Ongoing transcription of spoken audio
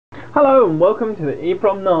Hello and welcome to the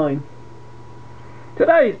EEPROM 9.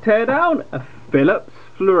 Today's teardown, a Philips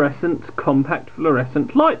fluorescent compact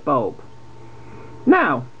fluorescent light bulb.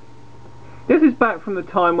 Now, this is back from the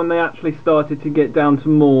time when they actually started to get down to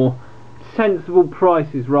more sensible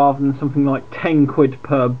prices rather than something like 10 quid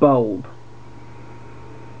per bulb.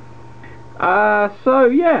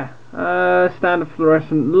 Standard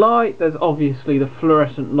fluorescent light. There's obviously the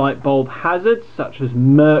fluorescent light bulb hazards such as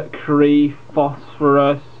mercury,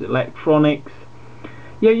 phosphorus, electronics.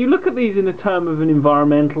 Yeah, you look at these in the term of an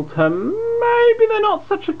environmental term, maybe they're not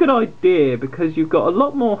such a good idea because you've got a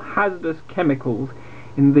lot more hazardous chemicals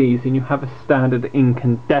in these than you have a standard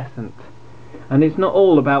incandescent. And it's not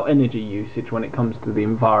all about energy usage when it comes to the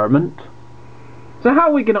environment. So how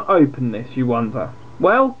are we going to open this, you wonder?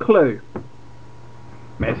 Well, clue.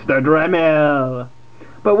 Mr. Dremel!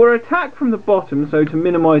 But we're attacked from the bottom, so to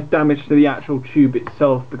minimise damage to the actual tube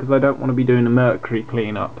itself, because I don't want to be doing a mercury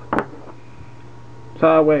cleanup.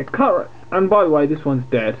 So we're cut. And by the way, this one's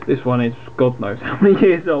dead. This one is God knows how many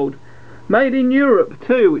years old. Made in Europe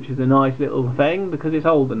too, which is a nice little thing because it's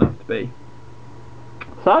old enough to be.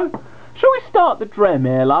 So, shall we start the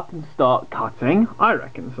Dremel up and start cutting? I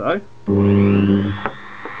reckon so.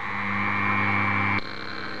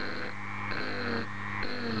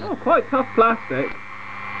 Oh, quite tough plastic.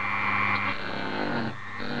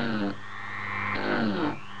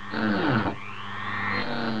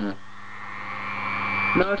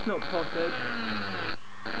 No, it's not potted.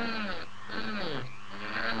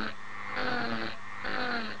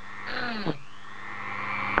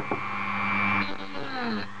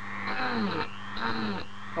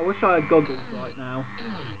 I wish I had goggles right now.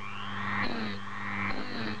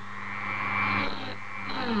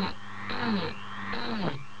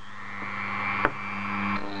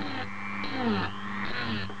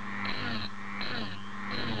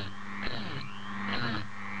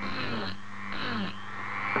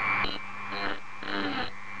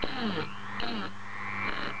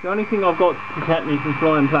 The only thing I've got to protect me from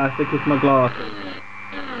flying plastic is my glasses.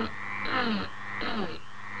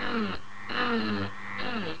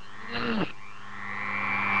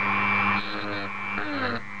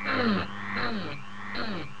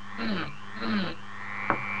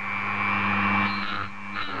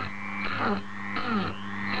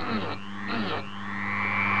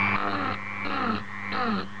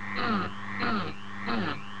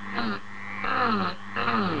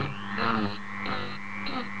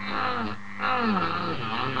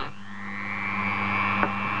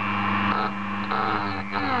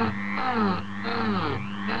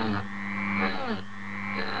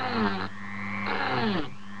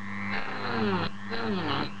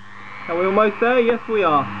 Are we almost there? Yes, we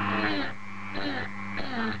are.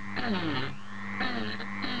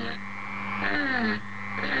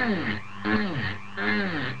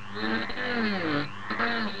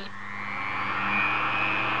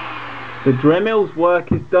 The Dremel's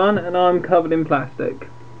work is done and I'm covered in plastic.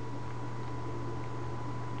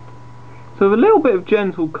 So with a little bit of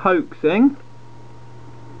gentle coaxing,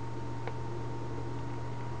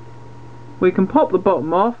 we can pop the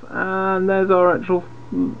bottom off and there's our actual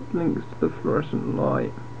links to the fluorescent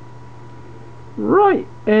light. Right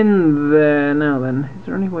in there. Now then, is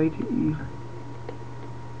there any way to use...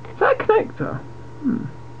 Is that a connector? Indeed,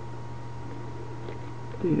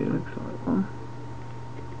 it looks like one.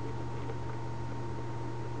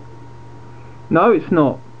 No, it's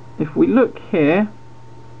not. If we look here,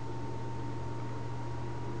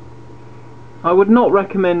 I would not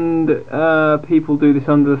recommend people do this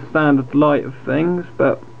under the standard light of things,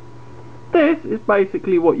 but this is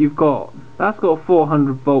basically what you've got. That's got a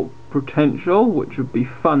 400 volt potential, which would be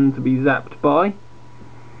fun to be zapped by.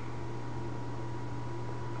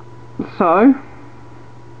 So,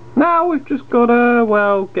 now we've just got to,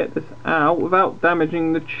 well, get this out without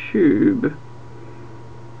damaging the tube.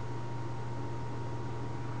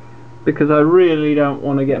 Because I really don't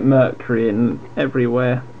want to get mercury in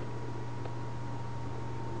everywhere.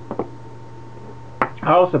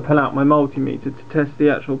 I also pull out my multimeter to test the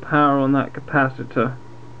actual power on that capacitor.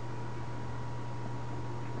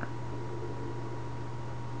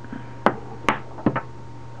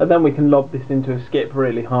 And then we can lob this into a skip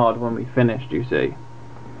really hard when we finished, you see.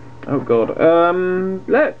 Oh god.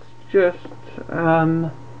 Let's just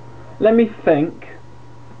let me think.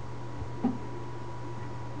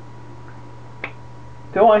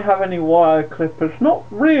 Do I have any wire clippers? Not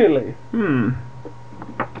really.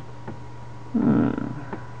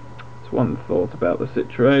 That's one thought about the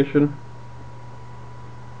situation.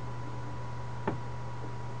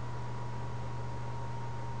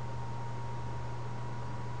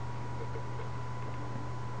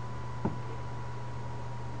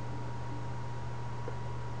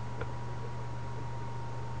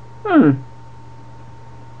 Well,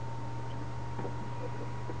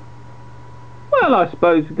 I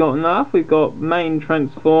suppose we've got enough. We've got main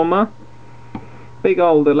transformer, big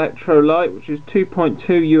old electrolyte, which is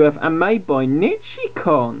 2.2 UF and made by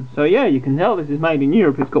Nichicon. So yeah, you can tell this is made in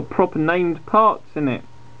Europe. It's got proper named parts in it.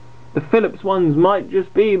 The Philips ones might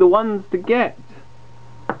just be the ones to get.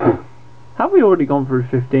 Have we already gone through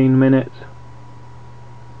 15 minutes?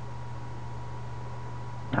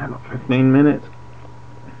 No, not 15 minutes.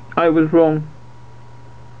 I was wrong.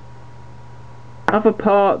 Other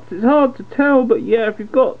parts, it's hard to tell, but yeah, if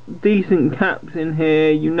you've got decent caps in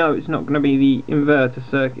here, you know it's not going to be the inverter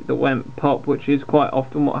circuit that went pop, which is quite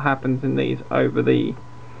often what happens in these over the...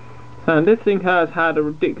 And this thing has had a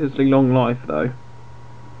ridiculously long life though.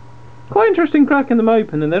 Quite interesting cracking them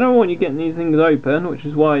open, and they don't want you getting these things open, which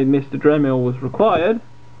is why Mr. Dremel was required.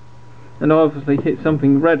 And I obviously hit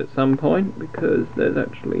something red at some point, because there's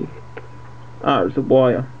actually... Ah, it's a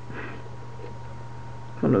wire.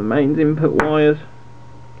 One of the mains input wires.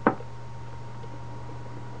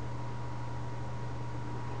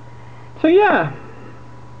 So yeah,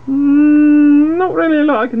 not really a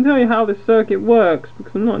lot. I can tell you how this circuit works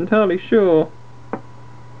because I'm not entirely sure.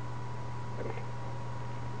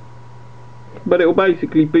 But it will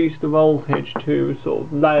basically boost the voltage to sort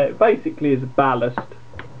of lay it basically as a ballast.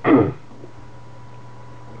 And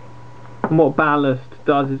what ballast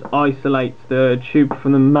does is isolates the tube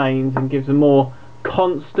from the mains and gives a more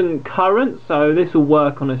constant current, so this will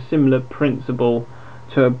work on a similar principle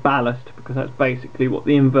to a ballast, because that's basically what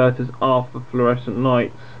the inverters are for fluorescent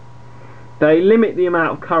lights. They limit the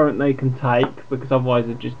amount of current they can take, because otherwise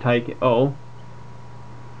they'd just take it all.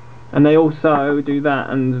 And they also do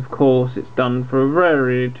that, and of course it's done for a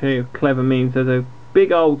variety of clever means. There's a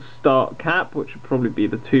big old start cap, which would probably be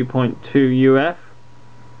the 2.2 UF.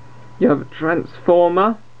 You have a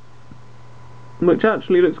transformer, which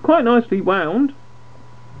actually looks quite nicely wound.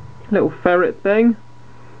 Little ferret thing,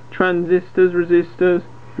 transistors, resistors.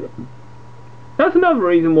 That's another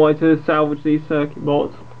reason why to salvage these circuit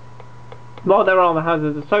boards. While there are the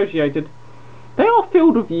hazards associated, they are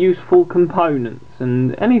filled with useful components,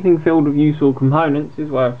 and anything filled with useful components is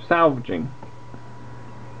worth salvaging.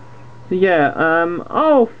 So yeah,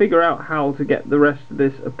 I'll figure out how to get the rest of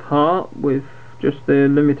this apart with just the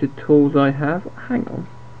limited tools I have. Hang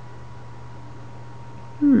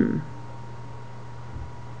on.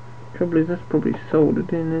 Trouble is, that's probably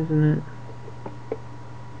soldered in, isn't it?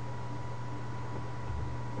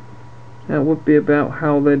 That would be about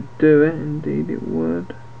how they'd do it. Indeed it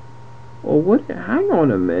would. Or would it? Hang on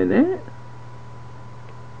a minute.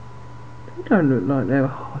 They don't look like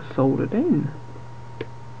they're soldered in.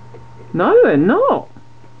 No, they're not.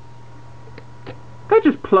 They're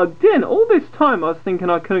just plugged in. All this time I was thinking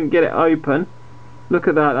I couldn't get it open. Look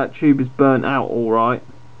at that, that tube is burnt out alright.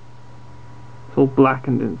 It's all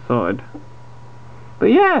blackened inside. But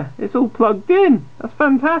yeah, it's all plugged in. That's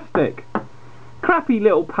fantastic. Crappy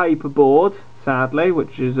little paper board, sadly,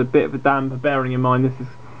 which is a bit of a damper, bearing in mind this has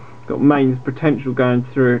got mains potential going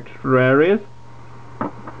through it for areas.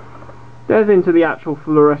 There's into the actual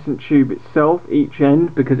fluorescent tube itself, each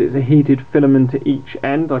end, because it's a heated filament at each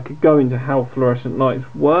end. I could go into how fluorescent lights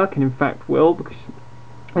work, and in fact will, because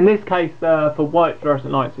in this case for white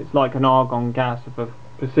fluorescent lights it's like an argon gas of a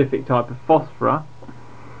specific type of phosphor,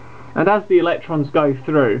 and as the electrons go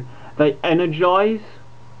through they energize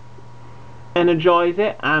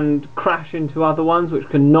it and crash into other ones, which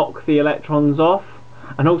can knock the electrons off.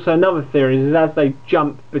 And also another theory is as they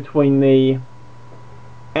jump between the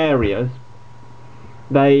areas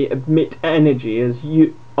they emit energy as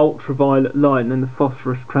ultraviolet light, and then the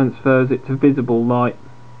phosphorus transfers it to visible light.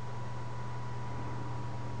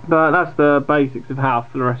 But that's the basics of how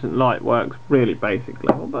fluorescent light works, really basic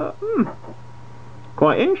level, but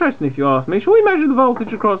quite interesting if you ask me. Shall we measure the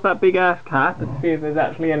voltage across that big ass cat and see if there's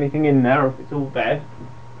actually anything in there, or if it's all dead?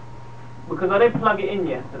 Because I did plug it in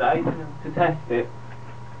yesterday to test it.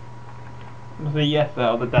 Obviously yesterday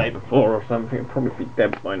or the day before or something, it'd probably be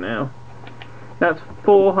dead by now. That's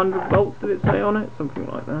 400 volts, did it say on it? Something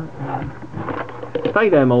like that. Stay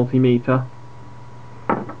there, multimeter.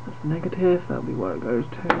 That's negative, that'll be where it goes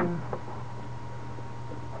to.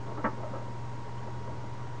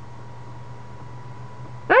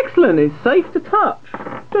 Excellent, it's safe to touch.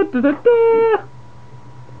 Da, da, da, da.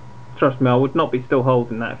 Trust me, I would not be still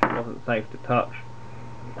holding that if it wasn't safe to touch.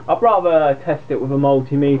 I'd rather test it with a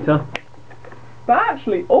multimeter. But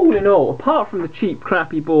actually, all in all, apart from the cheap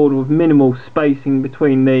crappy board with minimal spacing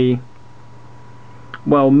between the,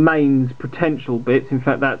 well, mains potential bits, in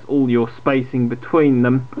fact that's all your spacing between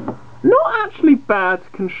them, not actually bad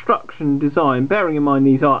construction design, bearing in mind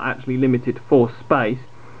these are actually limited for space.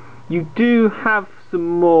 you do have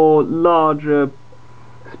some more larger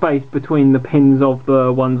space between the pins of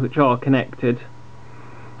the ones which are connected.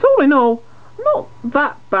 So all in all, not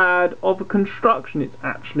that bad of a construction. It's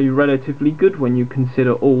actually relatively good when you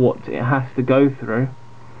consider all what it has to go through.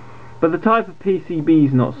 But the type of PCB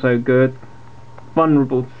is not so good,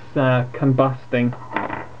 vulnerable to combusting,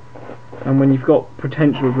 and when you've got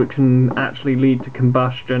potentials which can actually lead to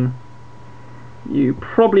combustion, you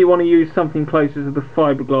probably want to use something closer to the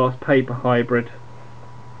fiberglass paper hybrid,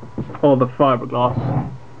 or the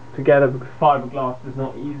fiberglass together, because fiberglass does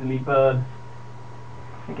not easily burn.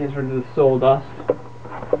 It gets rid of the sawdust.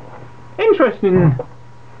 Interesting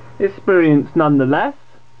experience nonetheless,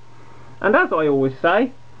 and as I always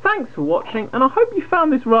say, thanks for watching, and I hope you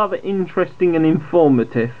found this rather interesting and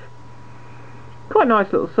informative. Quite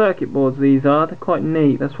nice little circuit boards these are, they're quite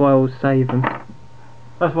neat, that's why I always save them.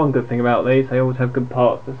 That's one good thing about these, they always have good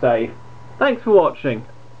parts to save. Thanks for watching.